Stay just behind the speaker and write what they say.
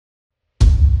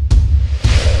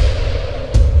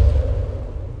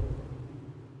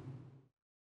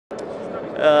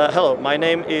Hello, my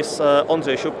name is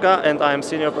Ondřej Šupka and I am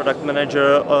Senior Product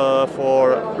Manager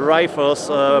for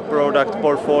Rifles product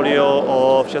portfolio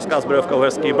of Česká zbrojovka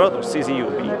Uherský Brod, or Series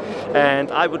IWA.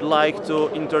 And I would like to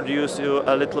introduce you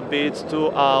a little bit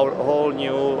to our whole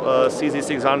new CZ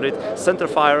 600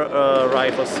 centerfire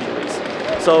rifle series.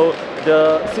 So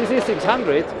the CZ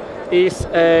 600 is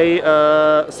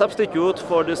a substitute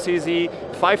for the CZ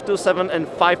 527 and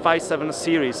 557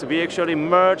 series. We actually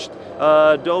merged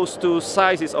those two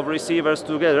sizes of receivers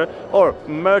together, or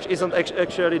merge isn't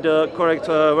actually the correct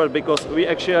word, because we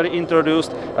actually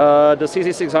introduced the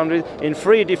CZ 600 in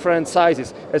 3 different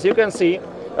sizes. As you can see,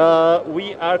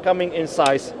 we are coming in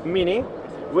size mini,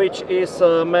 which is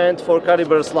meant for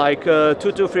calibers like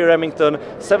 223 Remington,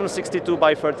 762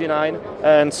 by 39,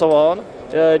 and so on.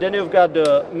 Then you've got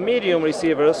the medium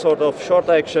receiver, sort of short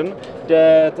action,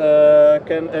 that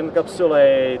can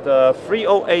encapsulate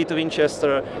 308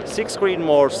 Winchester, 6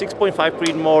 Creedmoor, 6.5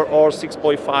 Creedmoor, or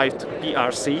 6.5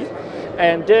 PRC.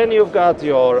 And then you've got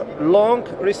your long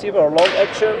receiver, or long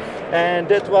action, and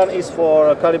that one is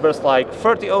for calibers like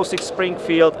 3006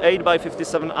 Springfield,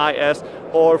 8x57 IS,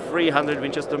 or 300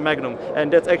 Winchester Magnum.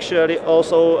 And that's actually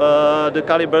also the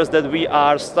calibers that we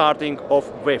are starting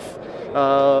off with.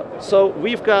 So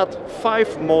we've got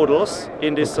 5 models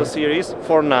in this series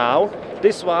for now.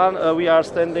 This one we are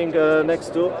standing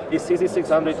next to is CZ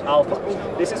 600 Alpha.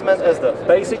 This is meant as the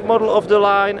basic model of the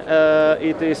line.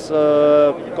 It is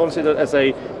considered as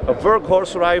a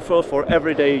workhorse rifle for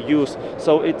everyday use.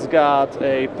 So it's got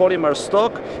a polymer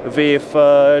stock with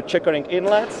checkering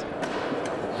inlets.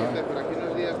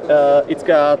 It's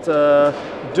got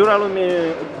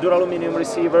duraluminum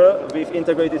receiver with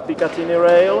integrated Picatinny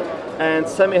rail and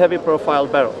semi-heavy profile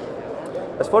barrel.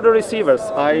 As for the receivers,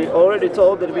 I already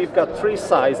told that we've got 3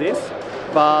 sizes,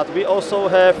 but we also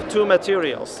have 2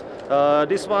 materials.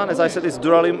 This one, as I said, is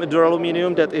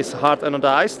duraluminum that is hard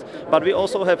anodized, but we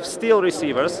also have steel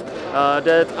receivers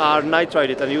that are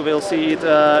nitrided, and you will see it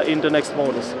in the next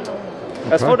models.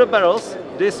 Okay. As for the barrels,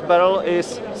 this barrel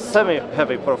is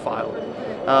semi-heavy profile.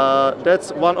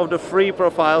 That's one of the 3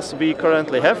 profiles we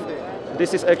currently have.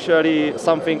 This is actually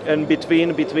something in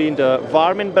between the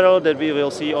Varmin barrel that we will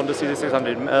see on the CZ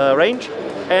 600 range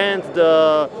and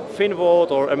the Finwood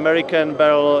or American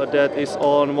barrel that is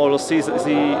on model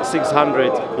CZ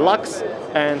 600 Lux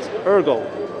and Ergo.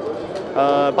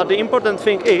 But the important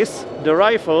thing is the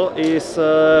rifle is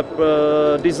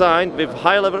designed with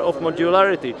high level of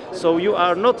modularity, so you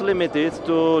are not limited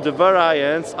to the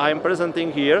variants I am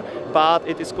presenting here, but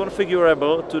it is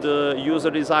configurable to the user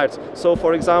desires. So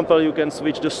for example, you can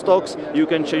switch the stocks, you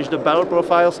can change the barrel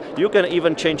profiles, you can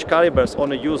even change calibers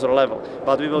on a user level,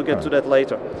 but we will get to that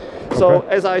later. So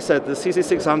as I said, the CZ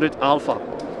 600 Alpha.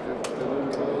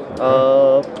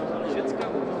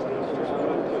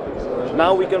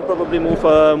 Now we can probably move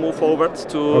forward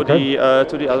to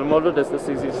the other model. That's the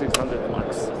CZ 600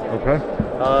 Lux. Okay.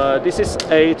 This is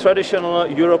a traditional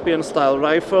European style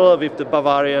rifle with the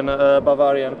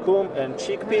Bavarian comb and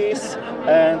cheek piece,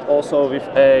 and also with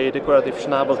a decorative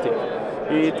schnabel tip.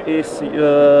 It is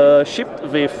shipped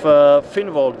with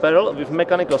Finwood barrel with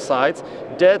mechanical sights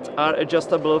that are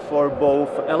adjustable for both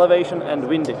elevation and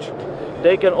windage.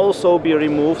 They can also be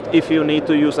removed if you need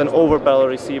to use an over-barrel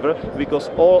receiver, because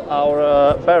all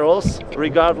our barrels,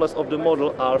 regardless of the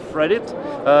model, are threaded.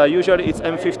 Usually it's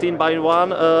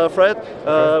M15/1 thread,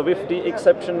 with the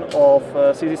exception of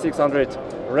CZ 600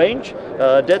 range.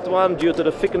 That one, due to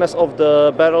the thickness of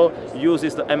the barrel,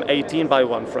 uses the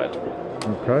M18/1 thread.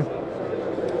 Okay.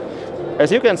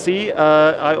 As you can see,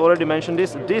 I already mentioned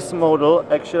this model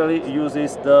actually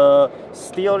uses the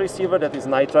steel receiver that is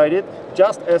nitrided,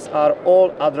 just as are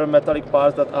all other metallic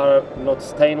parts that are not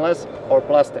stainless or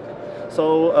plastic.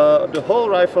 So the whole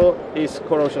rifle is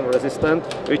corrosion resistant,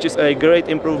 which is a great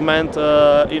improvement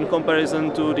in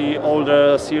comparison to the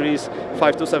older series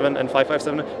 527 and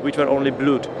 557, which were only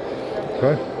blued.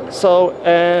 Okay. So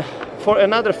for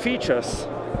another features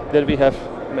that we have,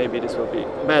 maybe this will be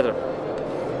better.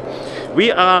 We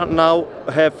are now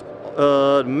have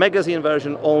magazine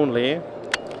version only,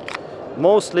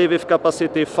 mostly with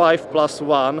capacity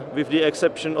 5+1, with the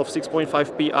exception of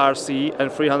 6.5 PRC and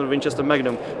 300 Winchester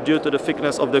Magnum. Due to the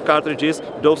thickness of the cartridges,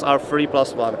 those are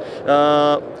 3+1.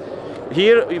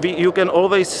 Here you can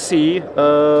always see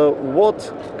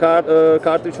what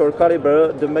cartridge or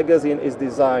caliber the magazine is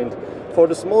designed. For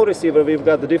the small receiver, we've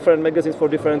got the different magazines for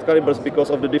different calibers because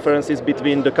of the differences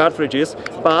between the cartridges.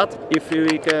 But if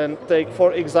we can take,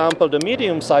 for example, the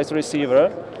medium-sized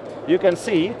receiver, you can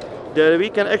see that we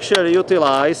can actually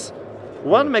utilize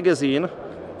 1 magazine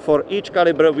for each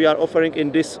caliber we are offering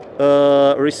in this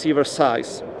receiver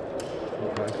size.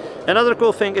 Okay. Another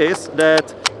cool thing is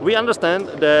that we understand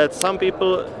that some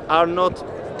people are not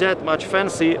that much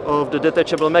fancy of the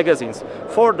detachable magazines.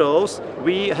 For those,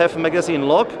 we have magazine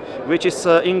lock, which is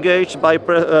engaged by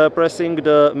pressing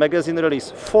the magazine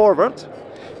release forward.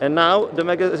 And now the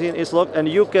magazine is locked, and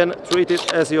you can treat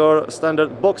it as your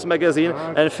standard box magazine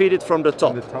and feed it from the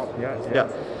top. From the top, yeah. Yeah.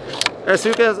 As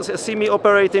you can see me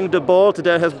operating the bolt,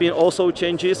 there has been also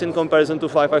changes in comparison to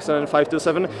 557 and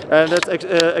 527, and that's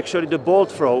actually the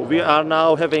bolt throw. We are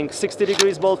now having 60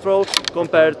 degrees bolt throw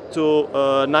compared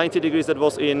to 90 degrees that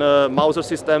was in Mauser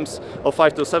systems of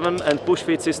 527 and push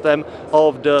feed system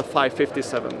of the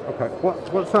 557. Okay,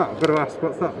 what's that? I've got to ask,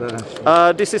 what's that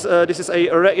there? This is a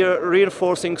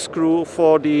reinforcing screw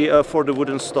for the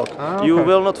wooden stock. Okay. You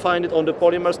will not find it on the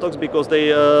polymer stocks because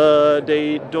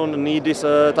they don't need this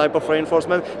type of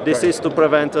reinforcement. This is to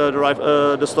prevent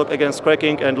the stock against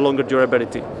cracking and longer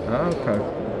durability. Okay.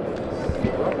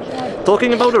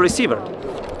 Talking about the receiver,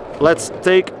 let's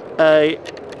take a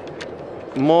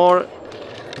more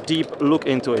deep look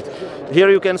into it. Here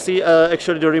you can see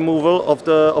actually the removal of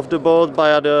the bolt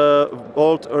via the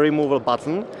bolt removal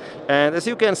button, and as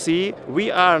you can see,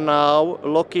 we are now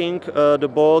locking the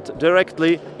bolt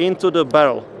directly into the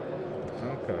barrel.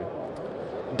 Okay.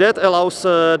 That allows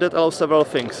several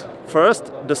things.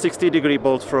 First, the 60-degree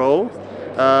bolt throw.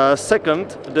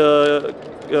 Second, the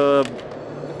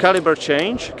caliber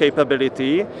change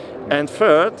capability. And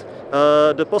third,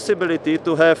 the possibility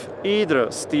to have either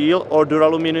steel or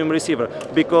duraluminum receiver,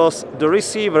 because the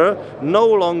receiver no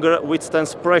longer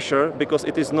withstands pressure because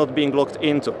it is not being locked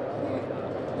into.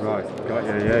 Right, got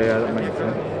you. Yeah, that makes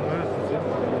sense.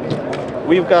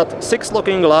 We've got 6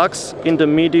 locking lugs in the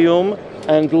medium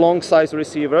and long size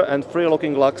receiver, and 3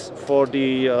 locking lugs for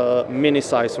the mini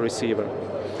size receiver.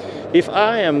 If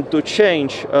I am to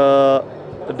change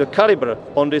the caliber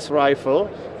on this rifle,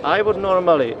 I would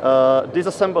normally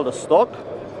disassemble the stock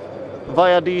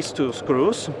via these 2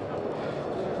 screws,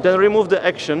 then remove the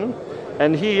action,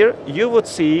 and here you would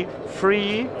see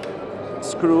 3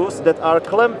 screws that are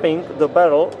clamping the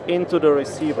barrel into the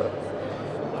receiver.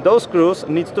 Those screws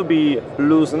need to be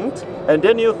loosened, and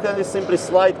then you can simply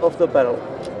slide off the barrel,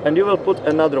 and you will put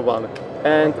another one.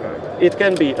 And it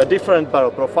can be a different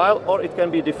barrel profile, or it can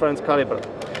be different caliber.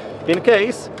 In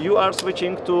case you are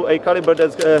switching to a caliber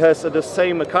that has the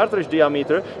same cartridge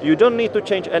diameter, you don't need to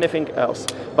change anything else.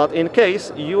 But in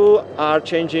case you are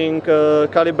changing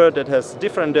caliber that has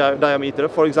different diameter,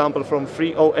 for example from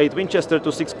 308 Winchester to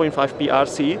 6.5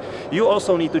 PRC, you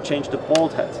also need to change the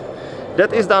bolt head.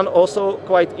 That is done also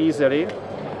quite easily.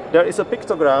 There is a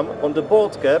pictogram on the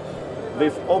bolt cap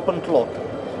with open lock.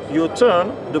 You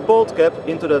turn the bolt cap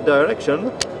into the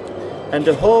direction, and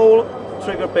the whole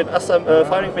trigger pin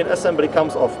firing pin assembly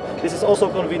comes off. This is also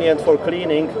convenient for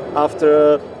cleaning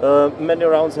after many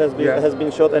rounds has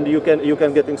been shot, and you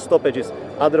can get in stoppages.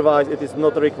 Otherwise, it is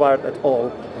not required at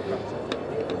all.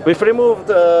 We've removed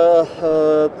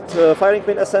the firing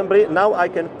pin assembly. Now I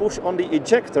can push on the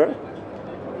ejector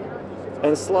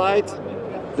and slide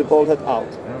the bolt head out.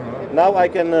 Now I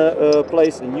can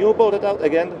place a new bolt head out,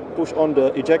 again push on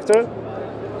the ejector.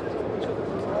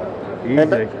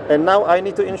 And now I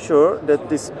need to ensure that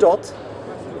this dot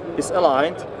is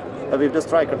aligned with the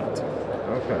striker nut.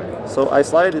 Okay. So I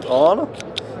slide it on,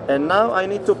 and now I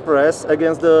need to press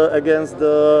against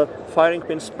the firing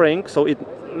pin spring, so it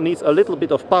needs a little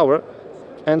bit of power,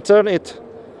 and turn it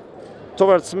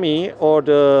towards me or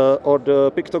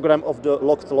the pictogram of the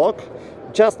locked lock,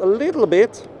 just a little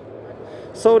bit,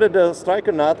 so that the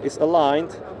striker nut is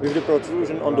aligned with the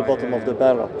protrusion on the bottom of the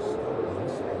barrel.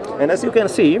 And as you can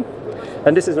see,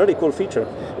 and this is a really cool feature,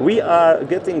 we are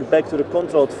getting back to the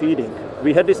controlled feeding.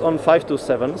 We had this on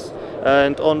 527s,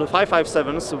 and on the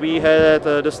 557s we had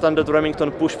the standard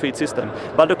Remington push feed system.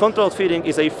 But the controlled feeding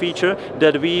is a feature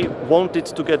that we wanted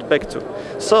to get back to.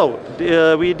 So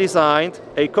we designed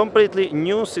a completely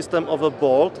new system of a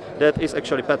bolt that is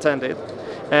actually patented,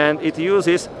 and it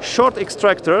uses short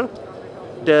extractor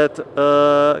that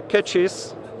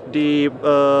catches the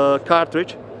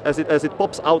cartridge as it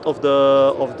pops out of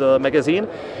the magazine,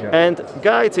 and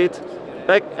guides it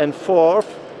back and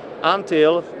forth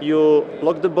until you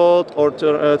lock the bolt or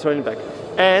turn it back.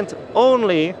 And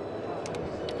only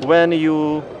when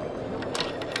you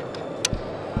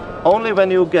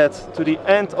get to the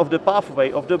end of the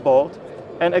pathway of the bolt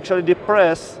and actually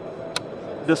depress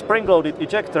the spring-loaded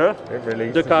ejector,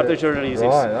 the cartridge releases.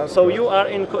 Right, so you are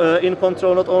in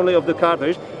control not only of the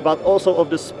cartridge, but also of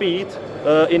the speed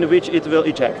in which it will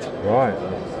eject. Right.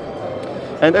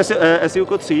 And as you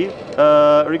could see,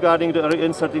 regarding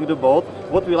inserting the bolt,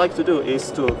 what we like to do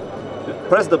is to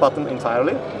press the button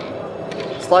entirely,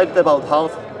 slide it about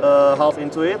half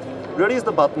into it, release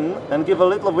the button and give a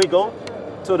little wiggle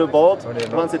to the bolt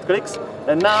once it clicks,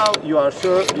 and now you are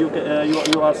sure you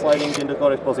are sliding in the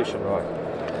correct position. Right.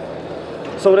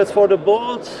 So that's for the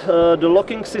bolt, the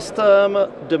locking system,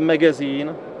 the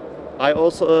magazine. I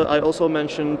also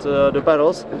mentioned the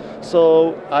barrels.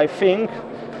 So I think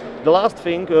the last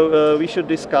thing we should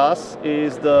discuss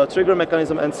is the trigger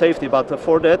mechanism and safety, but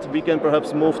for that we can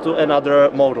perhaps move to another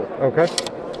model. Okay.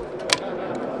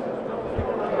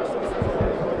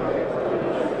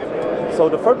 So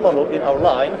the third model in our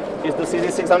line is the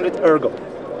CZ600 Ergo.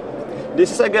 This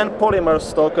is again polymer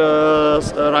stock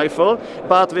rifle,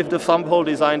 but with the thumb hole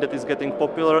design that is getting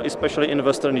popular, especially in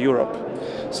Western Europe.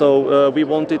 So we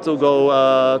wanted to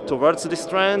go towards this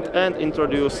trend and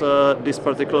introduce this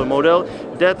particular model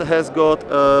that has got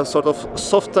sort of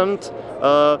softened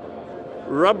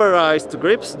rubberized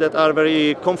grips that are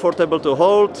very comfortable to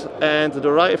hold, and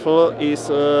the rifle is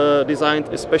designed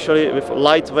especially with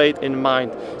lightweight in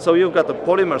mind. So you've got a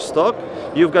polymer stock,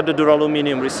 you've got the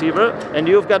duraluminum receiver, and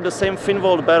you've got the same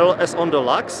thin-walled barrel as on the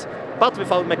Lux, but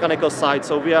without mechanical sight.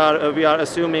 So we are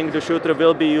assuming the shooter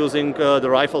will be using the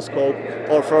rifle scope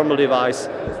or thermal device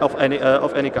of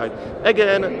any kind.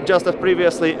 Again, just as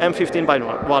previously,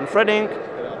 M15x1 threading,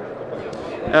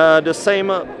 the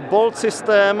same bolt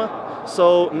system.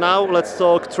 So now let's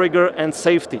talk trigger and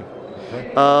safety.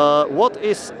 What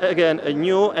is again a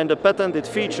new and a patented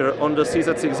feature on the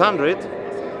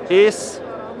CZ600 is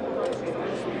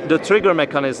the trigger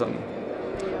mechanism.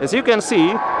 As you can see,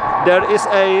 there is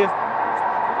a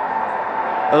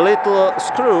little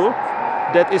screw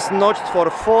that is notched for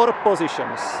 4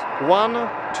 positions. 1,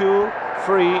 2,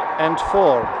 3 and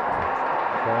 4.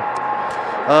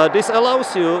 This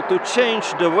allows you to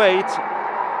change the weight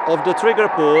of the trigger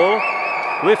pull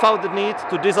without the need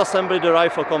to disassemble the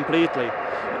rifle completely.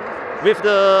 With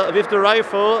the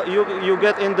rifle, you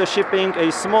get in the shipping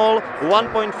a small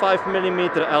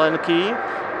 1.5mm Allen key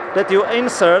that you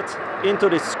insert into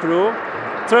this screw,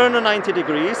 turn 90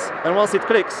 degrees, and once it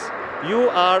clicks, you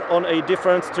are on a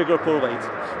different trigger pull weight.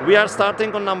 We are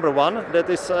starting on number 1, that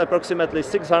is approximately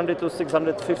 600 to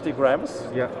 650 grams.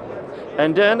 Yeah.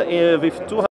 And then with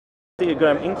 200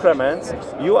 gram increments,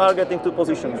 you are getting to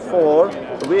position 4,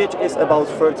 which is about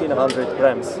 1300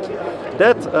 grams.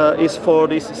 That is for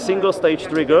this single stage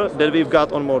trigger that we've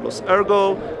got on models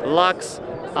Ergo, Lux,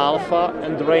 Alpha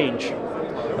and Range.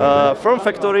 From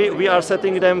factory we are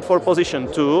setting them for position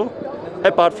 2,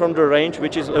 apart from the Range,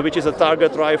 which is a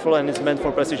target rifle and is meant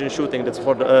for precision shooting. That's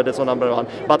on number 1.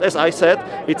 But as I said,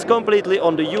 it's completely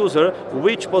on the user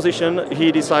which position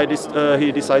he decides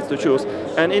to choose.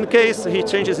 And in case he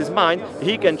changes his mind,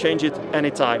 he can change it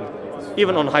anytime,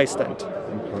 even on high stand.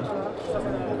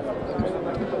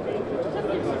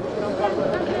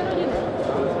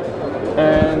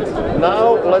 And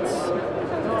now let's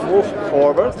move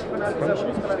forward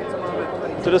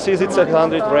to the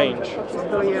CZ600 range.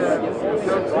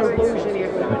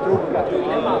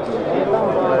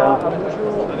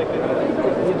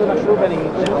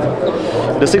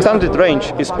 The 600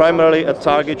 range is primarily a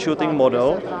target shooting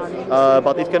model,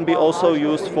 but it can be also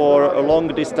used for long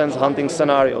distance hunting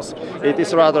scenarios. It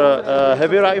is rather a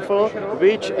heavy rifle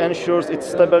which ensures its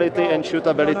stability and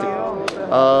shootability.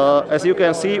 As you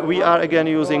can see, we are again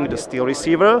using the steel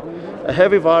receiver, a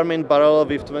heavy varmint barrel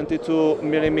with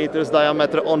 22mm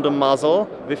diameter on the muzzle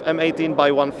with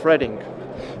M18x1 threading.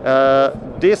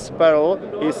 This barrel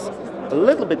is a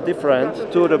little bit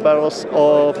different to the barrels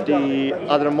of the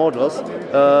other models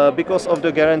because of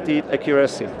the guaranteed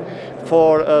accuracy.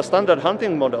 For standard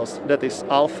hunting models, that is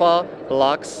Alpha,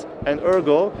 Lux and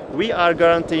Ergo, we are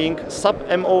guaranteeing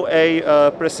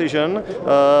sub-MOA precision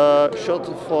shot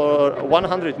for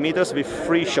 100 meters with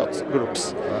 3 shot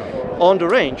groups. On the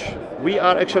range, we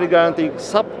are actually guaranteeing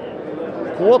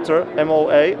three-quarter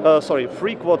MOA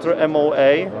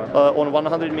on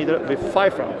 100 meter with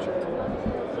 5 rounds.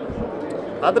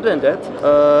 Other than that,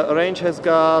 Range has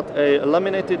got a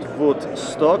laminated wood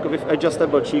stock with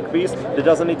adjustable cheekpiece that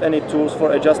doesn't need any tools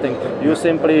for adjusting. You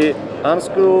simply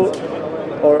unscrew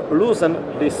or loosen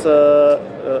this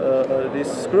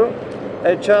screw,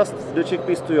 adjust the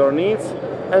cheekpiece to your needs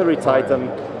and retighten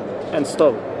and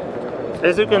stow.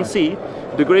 As you can see,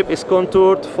 the grip is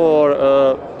contoured for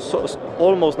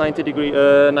almost 90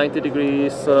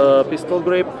 degrees pistol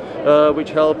grip, which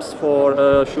helps for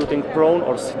shooting prone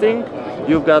or sitting.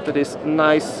 You've got this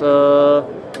nice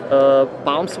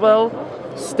palm swell,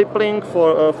 stippling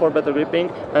for better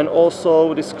gripping, and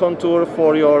also this contour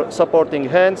for your supporting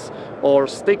hands or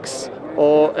sticks,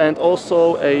 and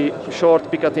also a short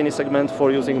Picatinny segment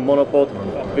for using monopod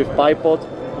with bipod,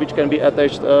 which can be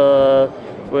attached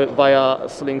via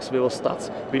sling swivel studs.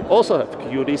 We also have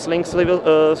QD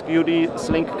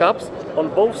sling caps on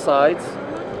both sides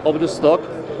of the stock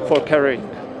for carrying.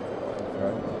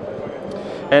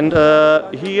 And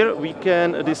here we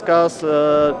can discuss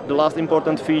the last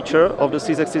important feature of the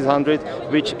CZ600,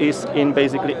 which is in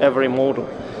basically every model.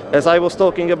 As I was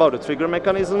talking about the trigger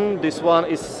mechanism, this one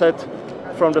is set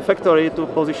from the factory to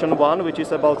position 1, which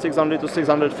is about 600 to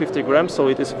 650 grams, so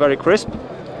it is very crisp.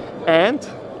 And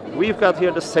we've got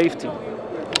here the safety.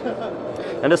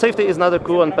 And the safety is another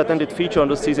cool and patented feature on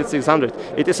the CZ600.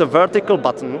 It is a vertical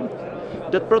button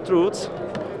that protrudes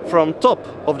from top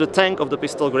of the tank of the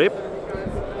pistol grip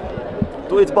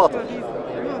to its bottom.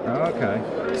 Oh, okay.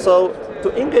 So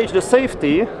to engage the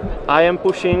safety, I am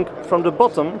pushing from the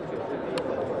bottom,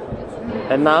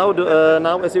 and now,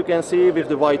 now as you can see with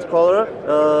the white color,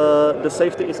 the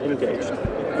safety is engaged.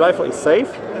 The rifle is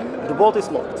safe, the bolt is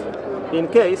locked. In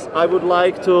case I would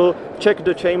like to check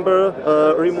the chamber,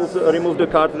 remove the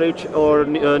cartridge, or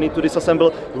need to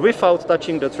disassemble without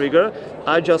touching the trigger,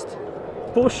 I just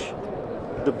push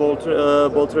the bolt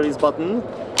release button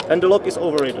and the lock is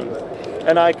overridden.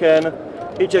 And I can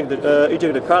eject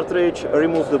the cartridge,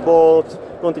 remove the bolt,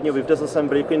 continue with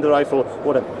disassembly, clean the rifle,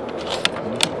 whatever.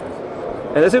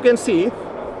 And as you can see,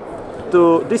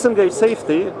 to disengage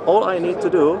safety, all I need to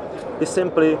do is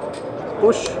simply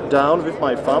push down with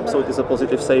my thumb, so it is a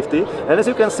positive safety. And as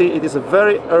you can see, it is a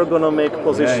very ergonomic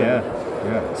position.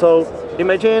 Yeah. So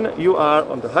imagine you are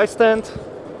on the high stand,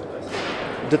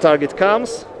 the target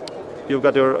comes, you've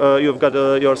got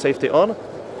your safety on,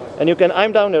 and you can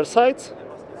aim down your sights,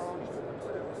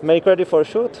 make ready for a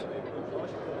shoot,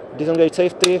 disengage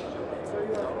safety,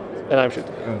 and I'm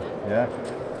shooting. Yeah.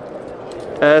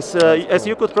 As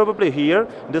you could probably hear,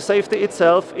 the safety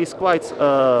itself is quite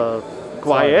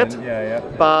quiet.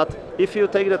 But if you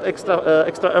take that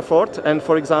extra effort and,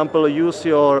 for example, use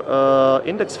your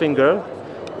index finger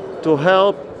to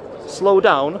help slow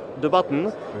down the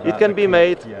button, it can be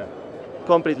made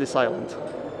completely silent.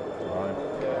 Right.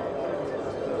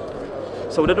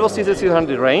 So that was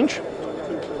CZ600 range.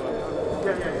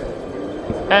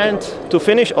 And to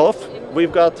finish off,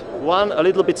 we've got one a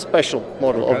little bit special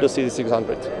model of the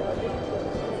CZ600.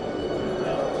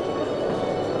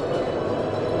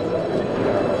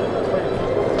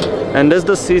 And that's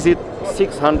the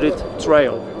CZ600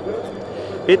 Trail.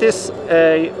 It is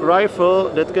a rifle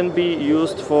that can be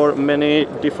used for many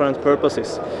different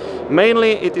purposes.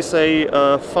 Mainly it is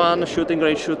a fun shooting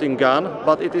range shooting gun,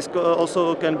 but it is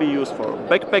also can be used for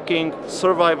backpacking,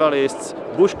 survivalists,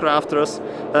 bushcrafters,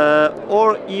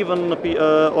 or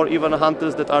even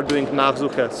hunters that are doing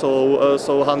Nachsuche,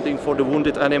 so hunting for the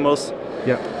wounded animals.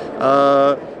 Yeah.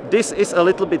 This is a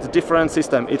little bit different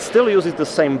system. It still uses the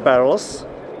same barrels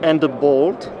and the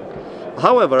bolt.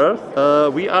 However,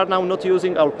 we are now not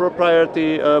using our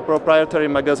proprietary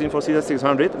magazine for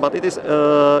CZ600, but it is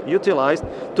utilized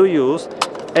to use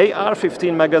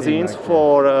AR-15 magazines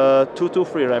for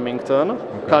 223 Remington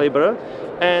caliber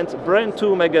and brand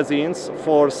 2 magazines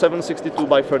for 7.62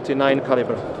 by 39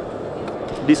 caliber.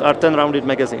 These are 10-rounded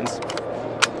magazines.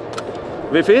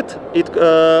 With it,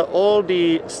 all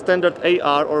the standard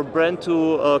AR or brand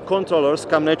 2 controllers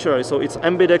come naturally. So it's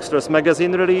ambidextrous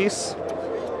magazine release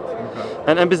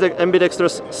and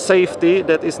ambidextrous safety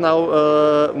that is now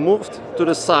moved to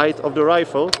the side of the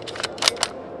rifle,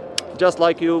 just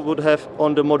like you would have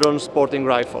on the modern sporting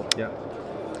rifle. Yeah.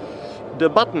 The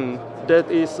button that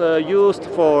is used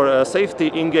for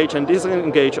safety engage and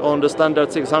disengage on the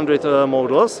standard 600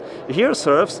 models here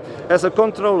serves as a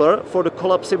controller for the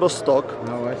collapsible stock.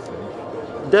 Oh, I see.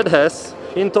 That has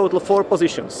in total 4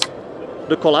 positions.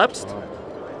 The collapsed,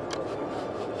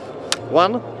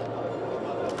 1,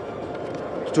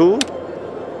 2,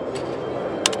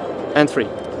 and 3.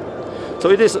 So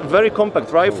it is a very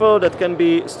compact rifle that can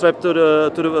be strapped to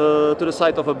the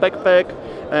side of a backpack,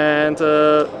 and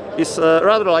is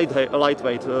rather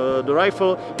lightweight. The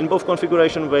rifle in both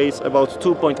configurations weighs about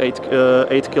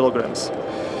 2.8 kilograms.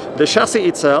 The chassis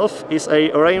itself is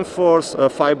a reinforced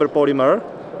fiber polymer.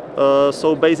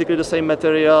 So basically the same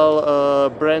material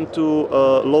brand 2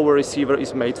 lower receiver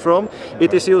is made from.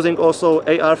 It is using also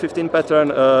AR-15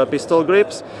 pattern pistol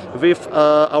grips with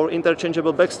our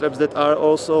interchangeable backstraps that are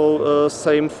also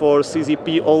same for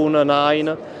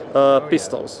CZP-09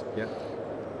 pistols. Yeah.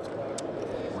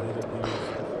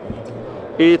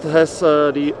 It has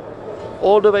the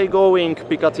all the way going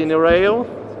Picatinny rail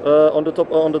on the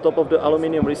top of the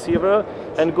aluminium receiver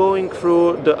and going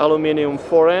through the aluminium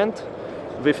forend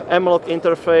with M-LOK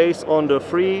interface on the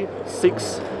 3,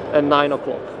 6 and 9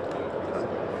 o'clock.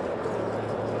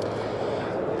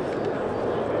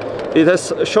 It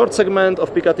has a short segment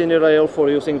of Picatinny rail for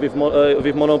using with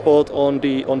monopod on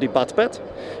the butt pad,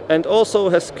 and also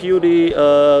has QD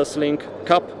sling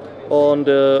cap on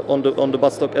the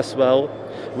buttstock as well,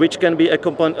 which can be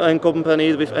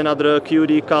accompanied with another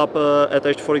QD cap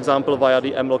attached, for example, via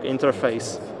the M-LOK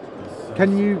interface.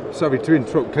 Can you, sorry to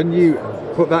interrupt, can you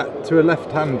put that to a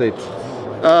left-handed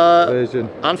version?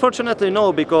 Unfortunately,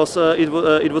 no, because it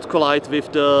would collide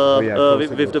with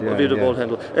the ball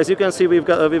handle. As you can see, we've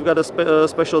got a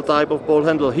special type of ball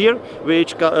handle here,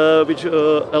 which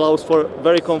allows for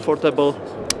very comfortable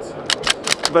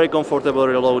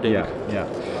reloading. Yeah.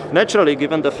 Naturally,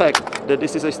 given the fact that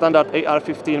this is a standard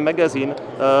AR-15 magazine,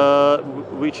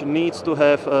 which needs to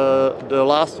have the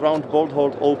last round bolt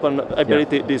hold open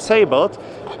ability disabled,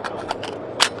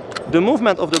 the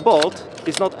movement of the bolt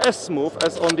is not as smooth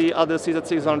as on the other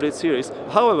CZ600 series.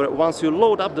 However, once you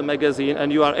load up the magazine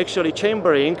and you are actually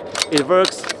chambering, it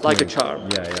works like a charm.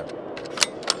 Yeah.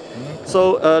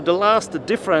 So the last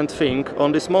different thing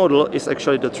on this model is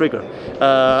actually the trigger.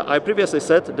 I previously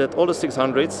said that all the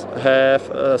 600s have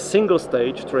a single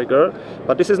stage trigger,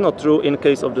 but this is not true in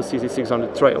case of the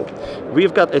CZ600 Trail.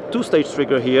 We've got a two-stage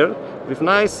trigger here with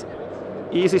nice,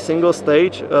 easy single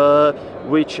stage,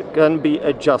 which can be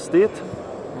adjusted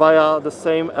via the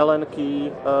same Allen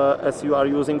key as you are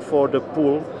using for the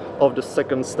pull of the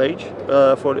second stage,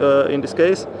 in this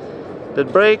case.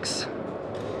 That breaks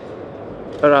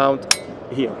around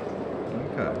here.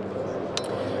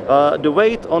 Okay. The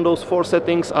weight on those four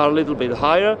settings are a little bit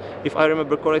higher. If I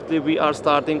remember correctly, we are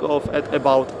starting off at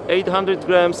about 800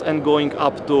 grams and going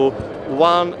up to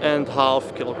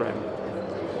 1.5 kilograms.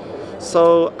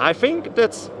 So I think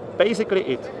that's basically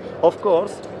it. Of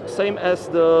course, same as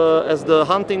the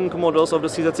hunting models of the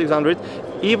CZ600,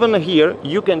 even here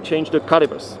you can change the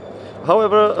calibers.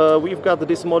 However, we've got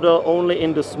this model only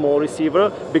in the small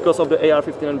receiver because of the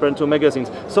AR-15 and Brand 2 magazines.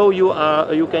 So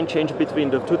you can change between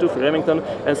the 223 Remington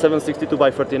and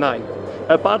 762x39.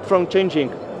 Apart from changing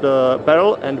the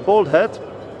barrel and bolt head,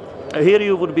 here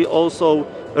you would be also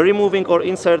removing or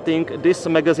inserting this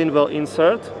magazine well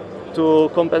insert to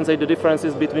compensate the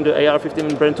differences between the AR-15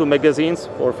 and Brand 2 magazines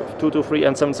for 223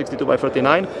 and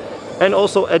 762x39. And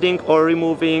also adding or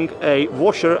removing a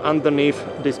washer underneath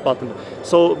this button.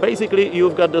 So basically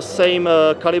you've got the same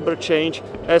caliber change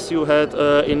as you had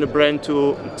in the Brand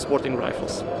 2 sporting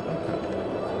rifles.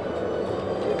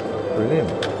 Brilliant.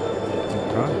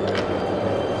 Okay.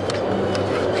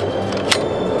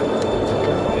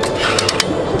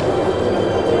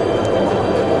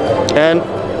 And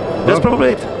that's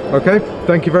probably it. Okay,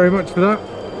 thank you very much for that.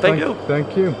 Thank you.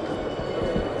 Thank you.